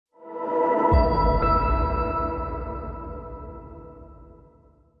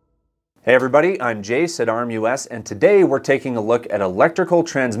Hey everybody, I'm Jace at RMUS, and today we're taking a look at electrical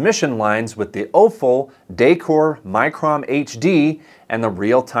transmission lines with the OFIL Daycore Microm-HD and the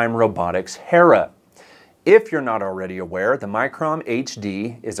real-time robotics Hera. If you're not already aware, the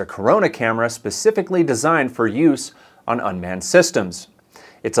Microm-HD is a Corona camera specifically designed for use on unmanned systems.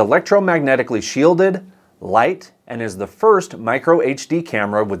 It's electromagnetically shielded, light, and is the first micro-HD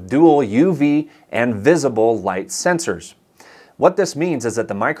camera with dual UV and visible light sensors. What this means is that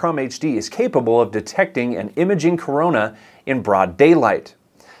the Microm-HD is capable of detecting and imaging corona in broad daylight.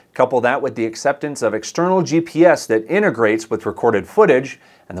 Couple that with the acceptance of external GPS that integrates with recorded footage,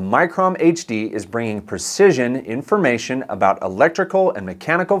 and the Microm-HD is bringing precision information about electrical and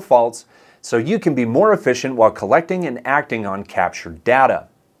mechanical faults so you can be more efficient while collecting and acting on captured data.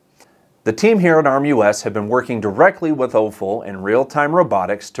 The team here at RMUS have been working directly with OFIL and real-time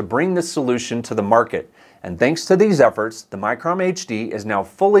robotics to bring this solution to the market. And thanks to these efforts, the Microm-HD is now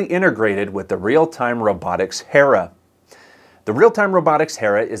fully integrated with the real-time robotics Hera. The real-time robotics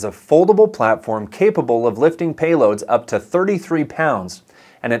Hera is a foldable platform capable of lifting payloads up to 33 pounds,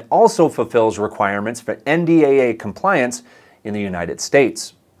 and it also fulfills requirements for NDAA compliance in the United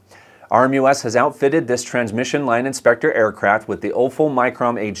States. RMUS has outfitted this transmission line inspector aircraft with the OFIL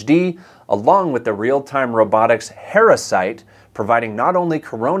Microm-HD along with the real-time robotics Hera site, providing not only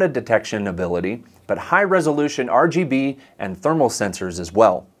corona detection ability, but high-resolution RGB and thermal sensors as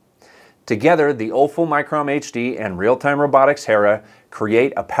well. Together, the OFIL Microm-HD and real-time robotics Hera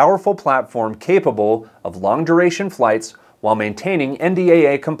create a powerful platform capable of long-duration flights while maintaining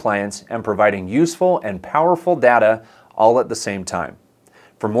NDAA compliance and providing useful and powerful data all at the same time.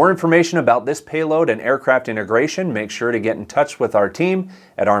 For more information about this payload and aircraft integration, make sure to get in touch with our team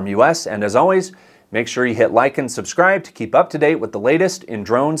at RMUS, and as always, make sure you hit like and subscribe to keep up to date with the latest in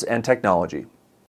drones and technology.